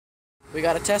We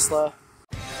got a Tesla.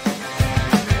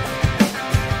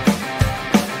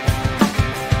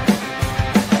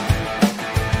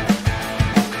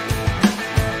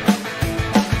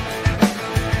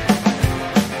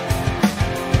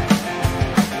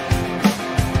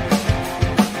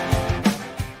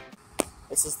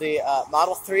 This is the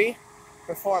Model 3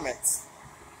 Performance.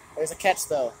 There's a catch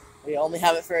though. We only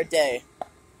have it for a day.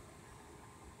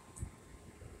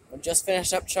 We just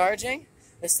finished up charging.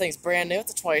 This thing's brand new.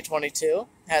 It's a 2022.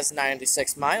 Has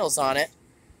 96 miles on it.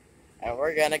 And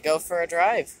we're gonna go for a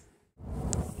drive.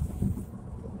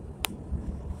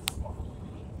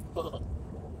 It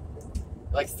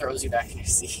like throws you back in your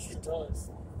seat. It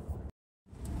does.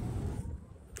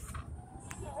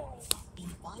 In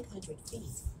 500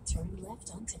 feet, turn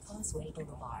left onto Causeway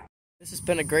Boulevard. This has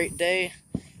been a great day.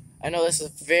 I know this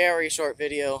is a very short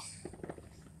video.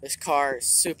 This car is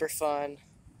super fun.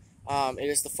 It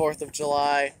is the 4th of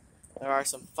July. There are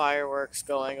some fireworks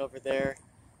going over there.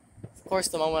 Of course,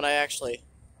 the moment I actually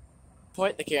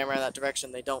point the camera in that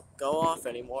direction, they don't go off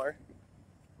anymore.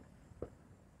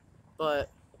 But,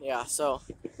 yeah, so...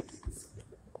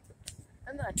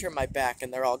 And then I turn my back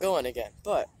and they're all going again.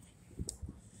 But,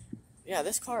 yeah,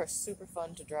 this car is super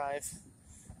fun to drive.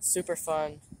 Super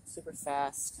fun, super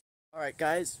fast. Alright,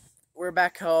 guys, we're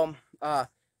back home.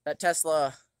 That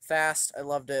Tesla fast, I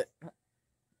loved it.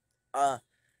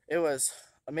 It was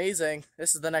amazing.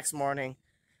 This is the next morning.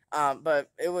 But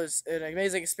it was an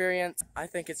amazing experience. I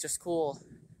think it's just cool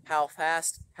how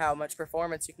fast, how much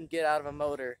performance you can get out of a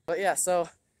motor. But yeah, so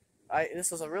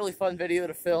this was a really fun video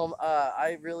to film.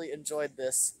 I really enjoyed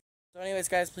this. So anyways,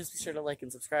 guys, please be sure to like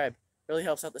and subscribe. It really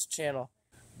helps out this channel.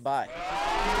 Bye.